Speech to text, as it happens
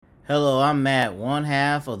Hello, I'm Matt, one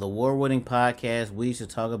half of the award-winning podcast We Should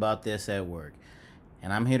Talk About This at Work.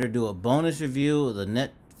 And I'm here to do a bonus review of the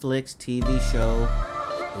Netflix TV show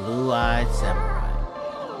Blue-Eyed Samurai.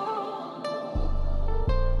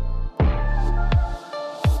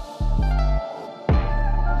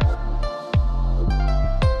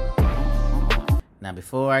 Now,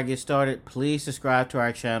 before I get started, please subscribe to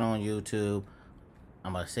our channel on YouTube.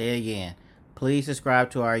 I'm going to say it again. Please subscribe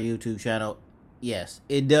to our YouTube channel. Yes,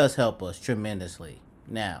 it does help us tremendously.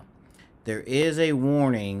 Now, there is a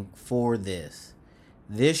warning for this.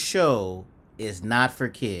 This show is not for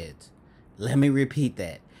kids. Let me repeat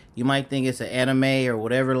that. You might think it's an anime or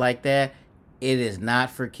whatever like that. It is not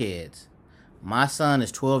for kids. My son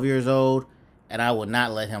is 12 years old, and I would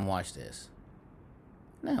not let him watch this.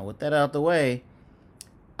 Now, with that out the way,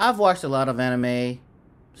 I've watched a lot of anime.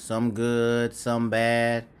 Some good, some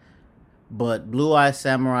bad. But Blue-Eyed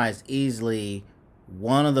Samurai is easily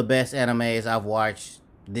one of the best animes I've watched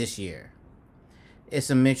this year. It's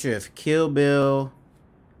a mixture of Kill Bill,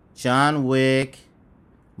 John Wick,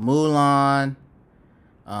 Mulan.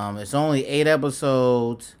 It's only 8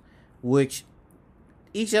 episodes, which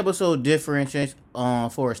each episode differentiates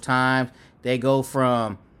for its time. They go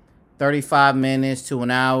from 35 minutes to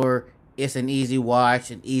an hour. It's an easy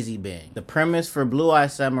watch, an easy binge. The premise for Blue-Eyed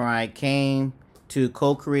Samurai came to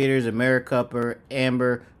co-creators America Cooper,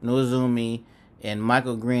 Amber Noizumi, and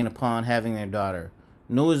Michael Green upon having their daughter.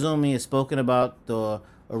 Noizumi has spoken about the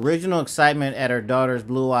original excitement at her daughter's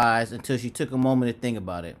blue eyes until she took a moment to think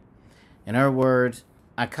about it. In her words,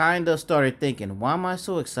 I kind of started thinking, why am I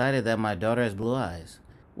so excited that my daughter has blue eyes?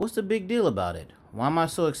 What's the big deal about it? Why am I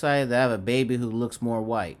so excited that I have a baby who looks more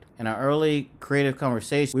white? In our early creative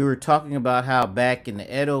conversation, we were talking about how back in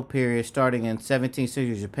the Edo period, starting in 17th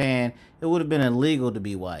century Japan, it would have been illegal to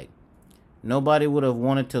be white. Nobody would have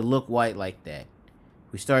wanted to look white like that.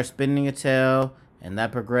 We started spinning a tale, and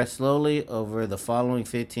that progressed slowly over the following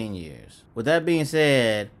 15 years. With that being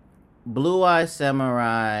said, Blue-Eyed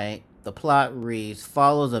Samurai, the plot reads,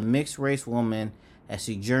 follows a mixed-race woman as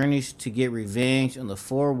she journeys to get revenge on the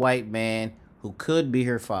 4 white men who could be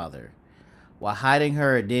her father, while hiding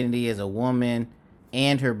her identity as a woman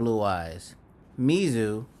and her blue eyes.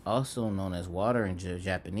 Mizu, also known as water in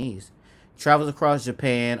Japanese, travels across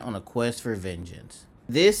Japan on a quest for vengeance.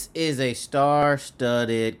 This is a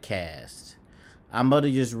star-studded cast. I'm about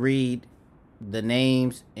to just read the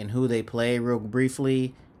names and who they play real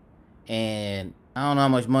briefly, and I don't know how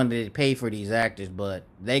much money they pay for these actors, but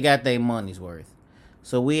they got their money's worth.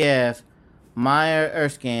 So we have Maya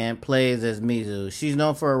Erskine plays as Mizu. She's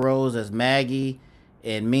known for her roles as Maggie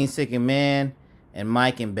in Mean Sick and Men and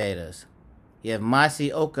Mike in Betas. You have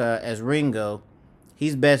Masi Oka as Ringo.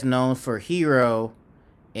 He's best known for Hero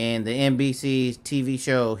in the NBC's TV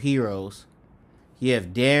show Heroes. You have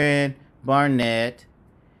Darren Barnett.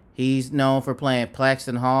 He's known for playing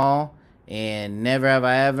Plaxton Hall in Never Have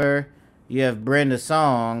I Ever. You have Brenda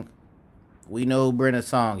Song. We know who Brenda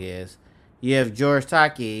Song is. You have George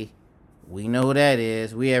Takei. We know who that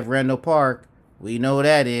is. We have Randall Park. We know who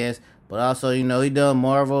that is. But also, he done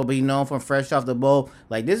Marvel, but he known from Fresh Off the Boat.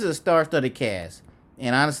 Like, this is a star-studded cast.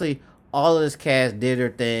 And honestly, all of this cast did their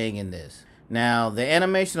thing in this. Now, the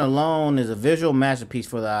animation alone is a visual masterpiece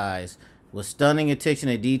for the eyes, with stunning attention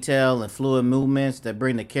to detail and fluid movements that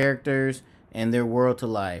bring the characters and their world to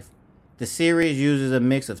life. The series uses a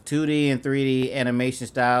mix of 2D and 3D animation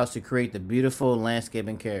styles to create the beautiful landscape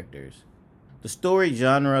and characters. The story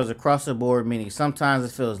genre is across the board, meaning sometimes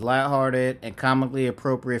it feels lighthearted and comically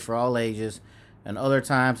appropriate for all ages, and other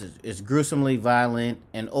times it's gruesomely violent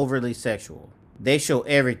and overly sexual. They show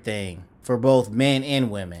everything for both men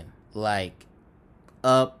and women, like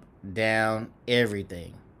up, down,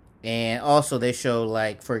 everything. And also they show,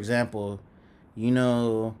 like, for example,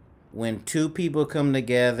 when 2 people come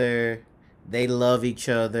together, they love each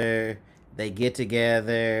other, they get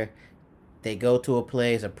together, they go to a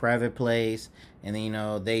place, a private place, and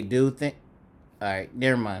then, they do things. Alright,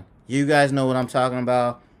 never mind. You guys know what I'm talking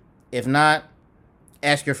about. If not,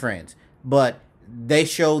 ask your friends. But they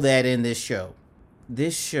show that in this show.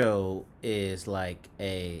 This show is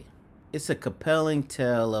it's a compelling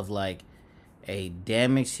tale of a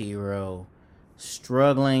damaged hero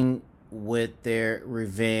struggling with their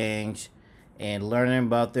revenge and learning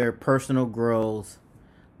about their personal growth.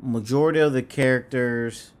 Majority of the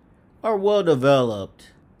characters are well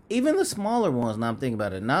developed. Even the smaller ones, now I'm thinking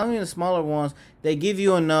about it. Not only the smaller ones, they give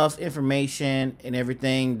you enough information and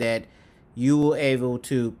everything that you will able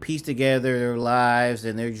to piece together their lives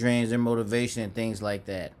and their dreams, their motivation, and things like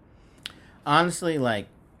that. Honestly,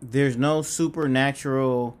 there's no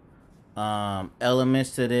supernatural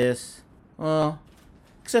elements to this. Well,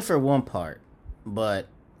 except for one part, but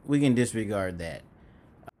we can disregard that.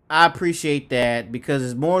 I appreciate that because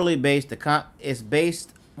it's morally based. It's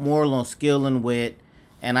based more on skill and wit,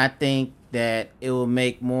 and I think that it will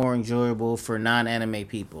make more enjoyable for non-anime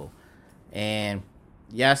people. And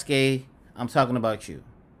Yasuke, I'm talking about you.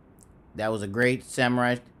 That was a great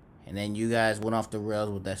samurai, and then you guys went off the rails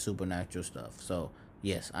with that supernatural stuff. So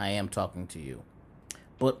yes, I am talking to you.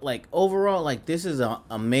 But like overall, like this is an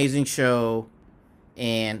amazing show,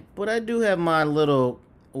 and but I do have my little,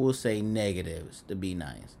 we'll say, negatives to be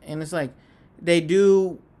nice. And it's like they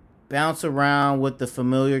do bounce around with the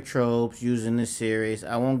familiar tropes used in this series.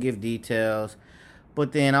 I won't give details,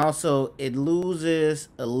 but then also it loses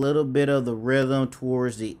a little bit of the rhythm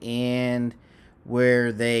towards the end,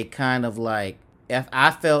 where they kind of like, if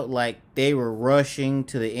I felt like they were rushing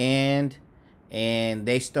to the end, and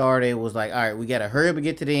they started was like, all right, we gotta hurry up and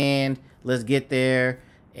get to the end. Let's get there,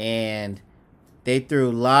 and they threw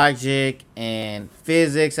logic and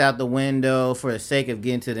physics out the window for the sake of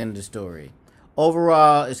getting to the end of the story.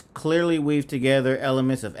 Overall, it's clearly weaved together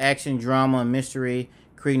elements of action, drama, and mystery,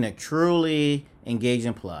 creating a truly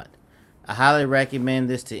engaging plot. I highly recommend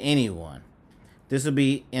this to anyone. This will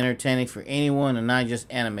be entertaining for anyone and not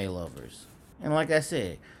just anime lovers. And like I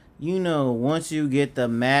said, once you get the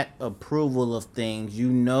matte approval of things,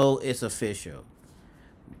 it's official.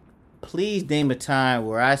 Please name a time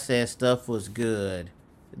where I said stuff was good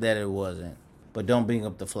that it wasn't. But don't bring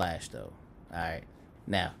up the Flash though. Alright.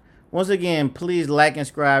 Now, once again, please like and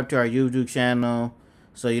subscribe to our YouTube channel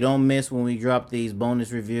so you don't miss when we drop these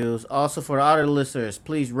bonus reviews. Also, for the other listeners,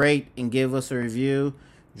 please rate and give us a review.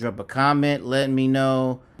 Drop a comment letting me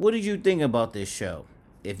know, what did you think about this show?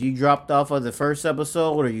 If you dropped off of the first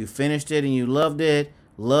episode or you finished it and you loved it,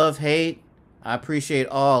 love, hate, I appreciate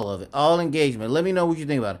all of it. All engagement. Let me know what you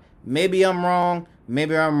think about it. Maybe I'm wrong,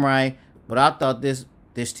 maybe I'm right, but I thought this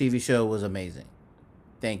TV show was amazing.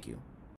 Thank you.